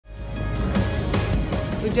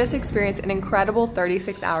We just experienced an incredible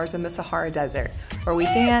 36 hours in the Sahara Desert, where we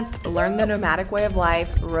danced, learned the nomadic way of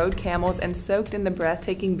life, rode camels, and soaked in the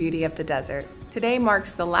breathtaking beauty of the desert. Today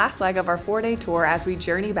marks the last leg of our 4-day tour as we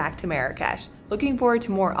journey back to Marrakesh. Looking forward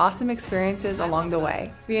to more awesome experiences along the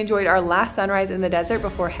way. We enjoyed our last sunrise in the desert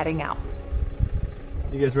before heading out.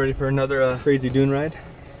 You guys ready for another crazy dune ride?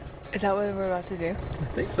 Is that what we're about to do? I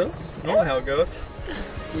think so. I don't know how it goes.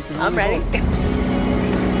 I'm ready.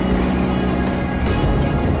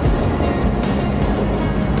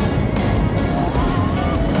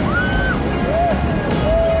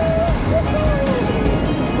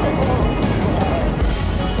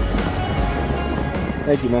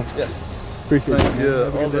 Thank you, man. Yes. Appreciate it. Thank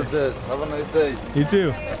you. All the best. Have a nice day. You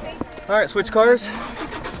too. All right, switch cars.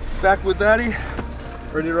 Back with Daddy.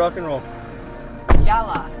 Ready to rock and roll.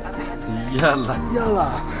 Yalla. That's what you have to say. Yalla.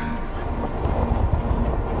 Yalla.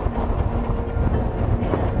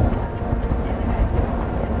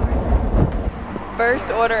 First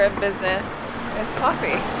order of business is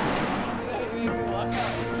coffee.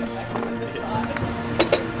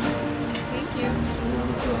 Thank you.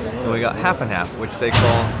 And we got half and half, which they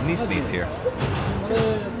call nice here.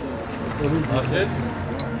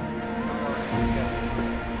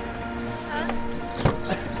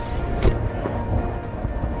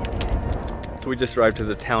 So we just arrived to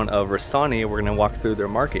the town of Rissani. We're gonna walk through their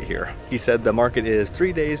market here. He said the market is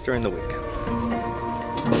 3 days during the week.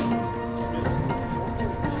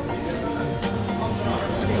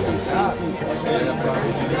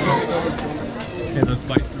 And those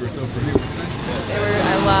spices were so pretty.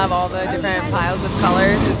 I love all the different piles of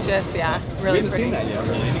colors. It's just, yeah, really pretty. That yet,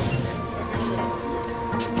 really.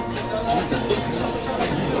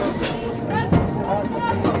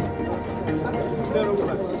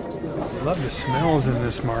 Love the smells in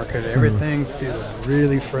this market. Everything feels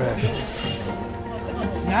really fresh. Do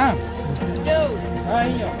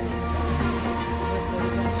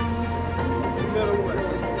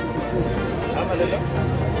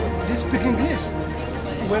you speak English?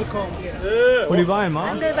 Welcome. What are you buying, Mom?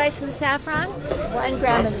 I'm going to buy some saffron. 1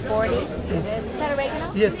 gram is 40. Is that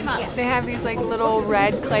oregano? Yes. They have these like little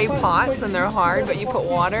red clay pots and they're hard, but you put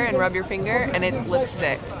water and rub your finger and it's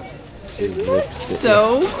lipstick. Isn't that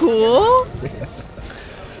so cool?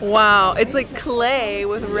 Wow, it's like clay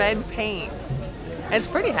with red paint. And it's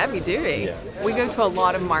pretty heavy duty. We go to a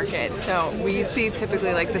lot of markets, so we see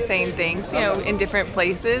typically like the same things, you know, in different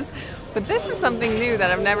places. But this is something new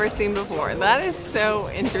that I've never seen before. That is so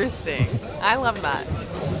interesting. I love that.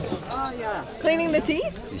 Cleaning the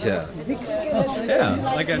teeth? Yeah. Yeah,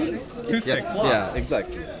 like a toothpick. Yeah,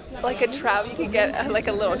 exactly. Like a travel, you could get like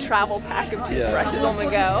a little travel pack of toothbrushes on the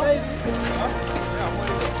go.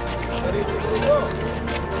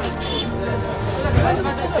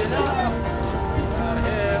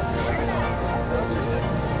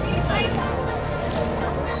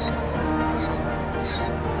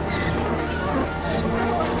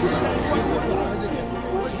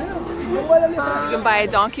 You can buy a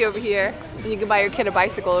donkey over here, and you can buy your kid a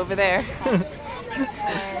bicycle over there.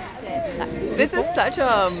 This is such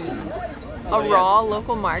a raw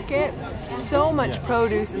local market. So much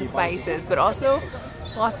produce and spices, but also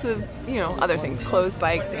lots of, you know, other things, clothes,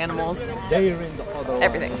 bikes, animals,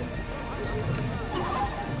 everything.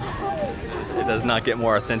 It does not get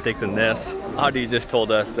more authentic than this. Adi just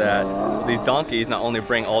told us that these donkeys not only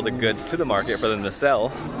bring all the goods to the market for them to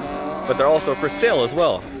sell, but they're also for sale as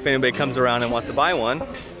well. If anybody comes around and wants to buy one,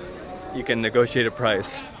 you can negotiate a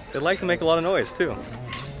price. They like to make a lot of noise too.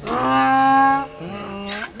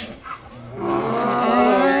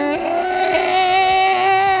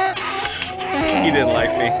 He didn't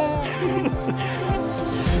like me.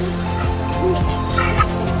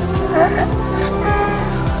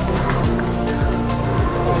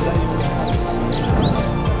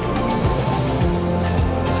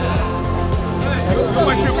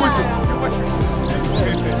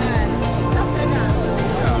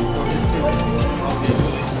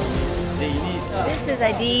 This is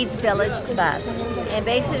Aït's village bus, and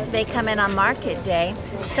basically they come in on market day.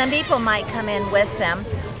 Some people might come in with them,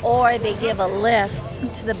 or they give a list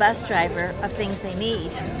to the bus driver of things they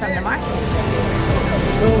need from the market.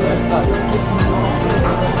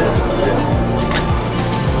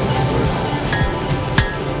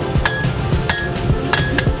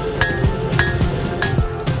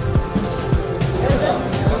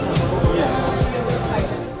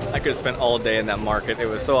 I could have spent all day in that market. It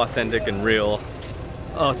was so authentic and real.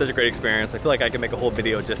 Oh, such a great experience. I feel like I could make a whole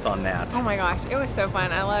video just on that. Oh my gosh, it was so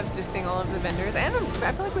fun. I loved just seeing all of the vendors, and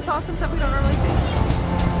I feel like we saw some stuff we don't normally see.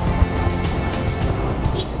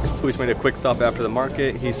 So we just made a quick stop after the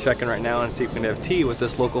market. He's checking right now and see if we can have tea with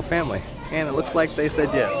this local family. And it looks like they said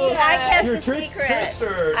yes. I kept the secret.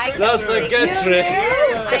 That's a good trick.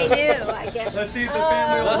 I knew. I guess. Let's see if the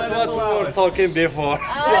family will That's let us what we allow were it. talking before.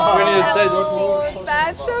 When you said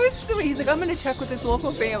That's so sweet. He's like, I'm gonna check with his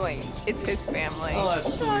local family. It's his family. Oh,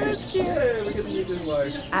 that's cute. Hey, we get to meet his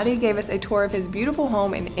wife. Adi gave us a tour of his beautiful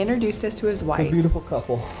home and introduced us to his wife. Beautiful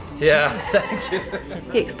couple. yeah, thank you.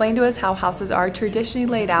 He explained to us how houses are traditionally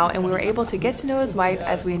laid out, and we were able to get to know his wife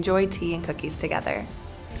as we enjoyed tea and cookies together.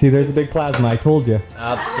 See, there's a big plasma, I told you.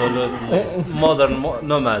 Absolutely. Modern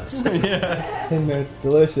nomads. Handmade,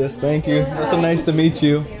 delicious. Thank you. It's so nice to meet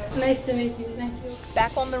you. Nice to meet you. Thank you.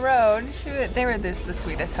 Back on the road, they were just the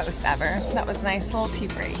sweetest hosts ever. That was nice little tea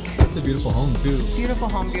break. It's a beautiful home too. Beautiful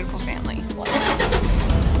home, beautiful family.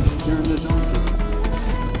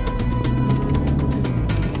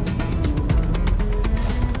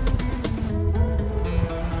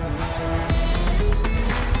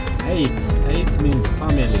 Aït means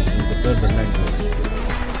family in the Berber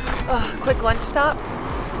language. Quick lunch stop,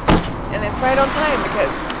 and it's right on time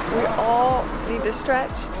because we all need to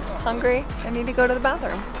stretch, hungry, and need to go to the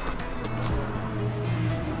bathroom.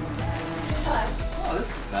 Oh, this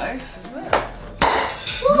is nice, isn't it?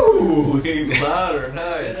 Ooh, even louder,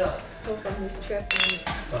 nice. Hope on this trip.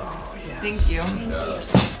 Oh, yeah. Thank you.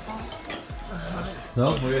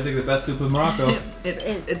 No, what do you think of the best soup in Morocco? It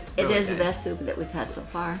is the best soup that we've had so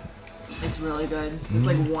far. It's really good. It's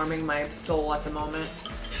like warming my soul at the moment.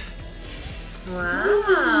 Wow.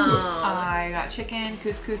 I got chicken,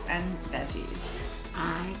 couscous, and veggies.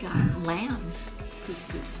 I got lamb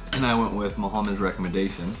couscous. And I went with Mohammed's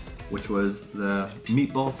recommendation, which was the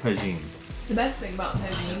meatball tagine. The best thing about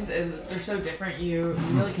tagines is they're so different, you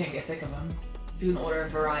really can't get sick of them. You can order a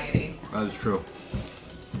variety. That is true.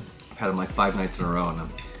 I've had them like 5 nights in a row, and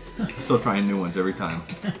I'm still trying new ones every time.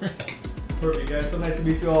 Perfect, guys. So nice to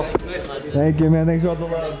meet you all. Thank you, man. Thanks for all the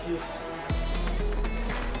love.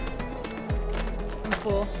 I'm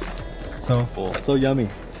full. So full. So yummy.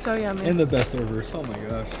 So yummy. And the best orders. Oh my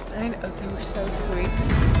gosh. I know, they were so sweet.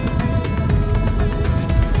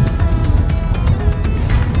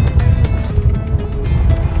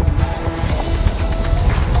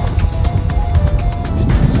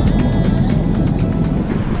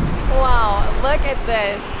 Wow, look at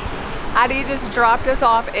this. Adi just dropped us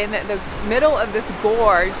off in the middle of this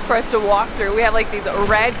gorge for us to walk through. We have like these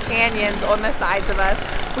red canyons on the sides of us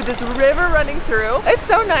with this river running through. It's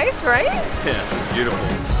so nice, right? Yes, it's beautiful.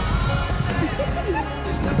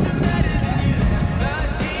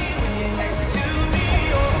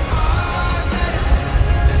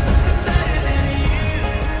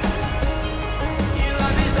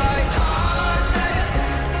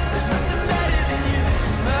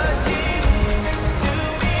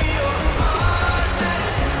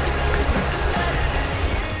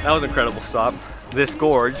 That was an incredible stop. This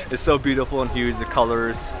gorge is so beautiful and huge, the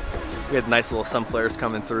colors. We had nice little sunflowers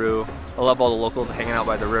coming through. I love all the locals hanging out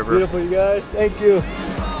by the river. Beautiful, you guys. Thank you.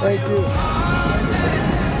 Thank you.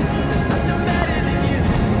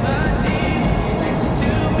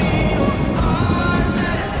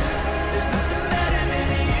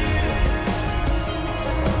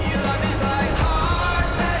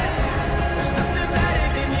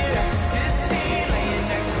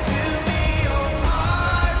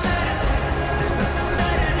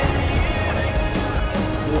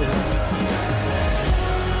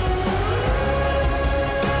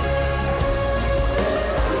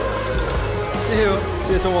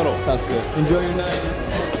 See you tomorrow. Sounds good. Enjoy your night.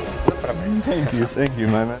 Thank you,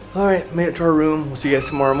 my man. All right, made it to our room. We'll see you guys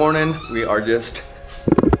tomorrow morning. We are just,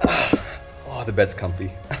 oh, the bed's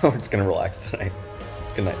comfy. We're just gonna relax tonight.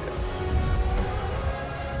 Good night, guys.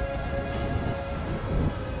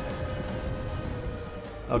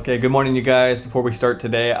 Okay, good morning, you guys. Before we start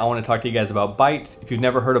today, I want to talk to you guys about Bite. If you've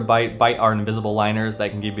never heard of Bite, Bite are invisible liners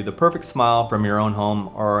that can give you the perfect smile from your own home,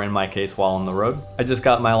 or in my case, while on the road. I just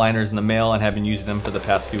got my liners in the mail and have been using them for the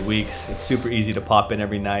past few weeks. It's super easy to pop in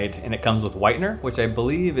every night, and it comes with whitener, which I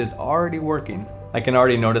believe is already working. I can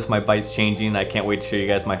already notice my bites changing. I can't wait to show you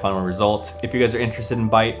guys my final results. If you guys are interested in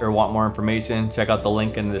Bite or want more information, check out the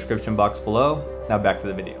link in the description box below. Now back to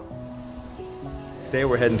the video. Today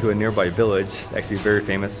we're heading to a nearby village. It's actually very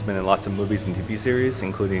famous. It's been in lots of movies and TV series,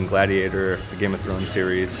 including Gladiator, the Game of Thrones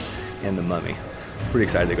series, and The Mummy. Pretty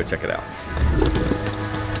excited to go check it out.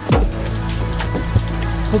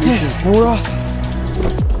 Okay, and we're off.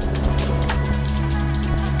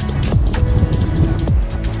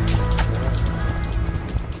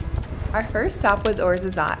 Our first stop was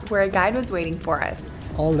Ouarzazate, where a guide was waiting for us.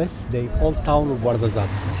 Oldest, the old town of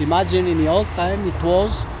Ouarzazate. Imagine in the old time it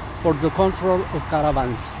was for the control of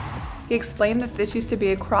caravans. He explained that this used to be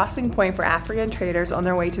a crossing point for African traders on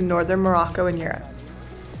their way to northern Morocco and Europe.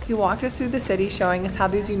 He walked us through the city, showing us how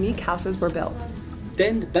these unique houses were built.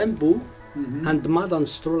 Then bamboo and mud and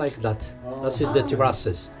straw like that. That is the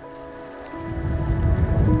terraces.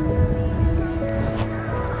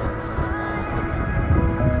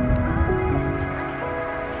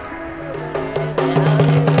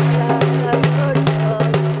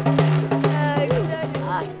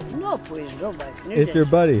 It's your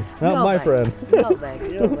buddy, not my friend.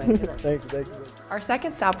 Thank you. Our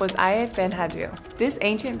second stop was Aït Benhaddou. This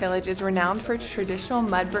ancient village is renowned for its traditional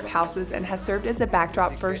mud brick houses and has served as a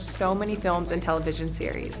backdrop for so many films and television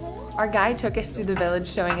series. Our guide took us through the village,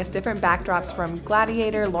 showing us different backdrops from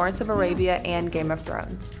Gladiator, Lawrence of Arabia, and Game of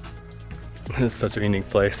Thrones. This is such a unique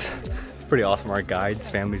place. Pretty awesome. Our guide's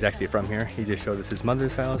family's actually from here. He just showed us his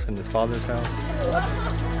mother's house and his father's house.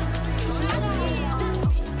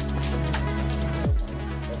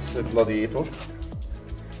 That's the Gladiator.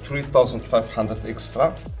 3,500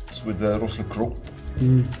 extra. It's with the Russell Crowe.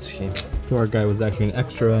 So our guy was actually an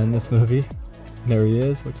extra in this movie. There he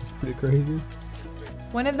is, which is pretty crazy.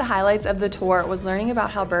 One of the highlights of the tour was learning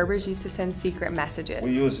about how Berbers used to send secret messages.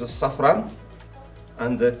 We use the saffron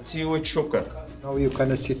and the tea with sugar. Now you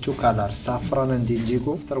can see two colors, saffron and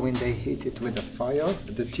indigo. After when they heat it with the fire,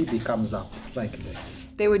 the tea becomes up like this.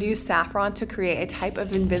 They would use saffron to create a type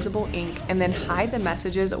of invisible ink and then hide the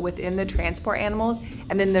messages within the transport animals,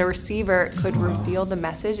 and then the receiver could reveal the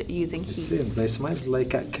message using heat. See, they smell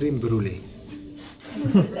like a creme brulee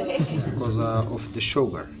because of the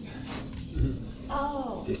sugar.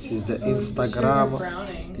 This is the Instagram.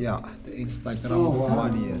 Yeah, the Instagram of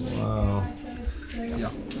 1 year. Wow.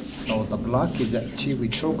 Yeah. So the black is tea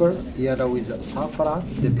with sugar, yellow is saffron,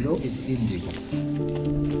 the blue is indigo.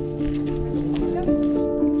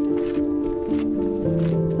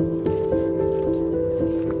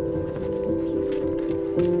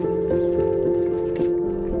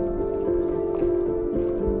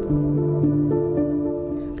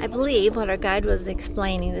 I believe what our guide was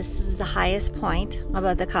explaining, this is the highest point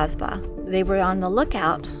above the Kasbah. They were on the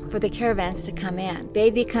lookout for the caravans to come in.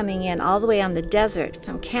 They'd be coming in all the way on the desert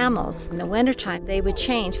from camels. In the wintertime, they would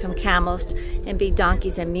change from camels and be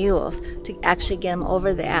donkeys and mules to actually get them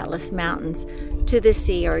over the Atlas Mountains to the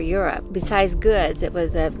sea or Europe. Besides goods, it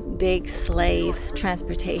was a big slave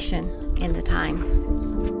transportation in the time.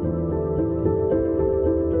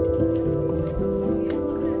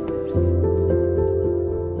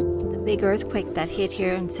 Big earthquake that hit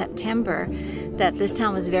here in September, that this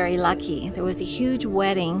town was very lucky. There was a huge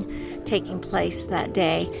wedding taking place that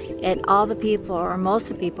day, and all the people, or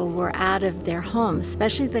most of the people, were out of their homes,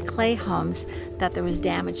 especially the clay homes that there was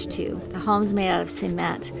damage to. The homes made out of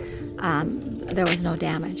cement, there was no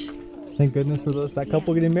damage. Thank goodness for that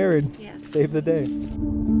couple getting married. Yes. Saved the day.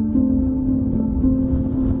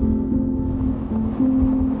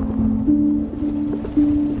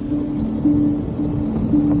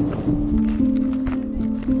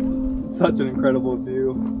 Such an incredible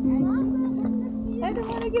view. I don't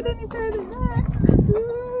want to get any further back.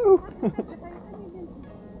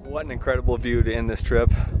 What an incredible view to end this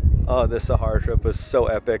trip. Oh, this Sahara trip was so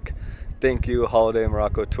epic. Thank you, Holiday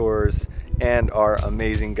Morocco Tours, and our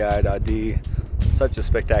amazing guide, Adi. Such a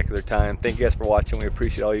spectacular time. Thank you guys for watching. We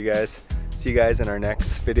appreciate all you guys. See you guys in our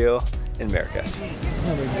next video in Marrakesh.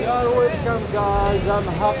 You are welcome, guys. I'm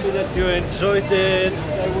happy that you enjoyed it.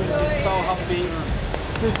 I will be so happy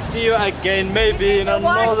to see you again, maybe in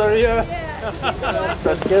another year.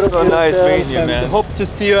 That's so nice meeting you, man. Hope to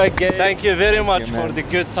see you again. Thank you very much for the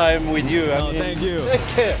good time with you. Thank you. Take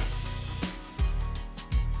care.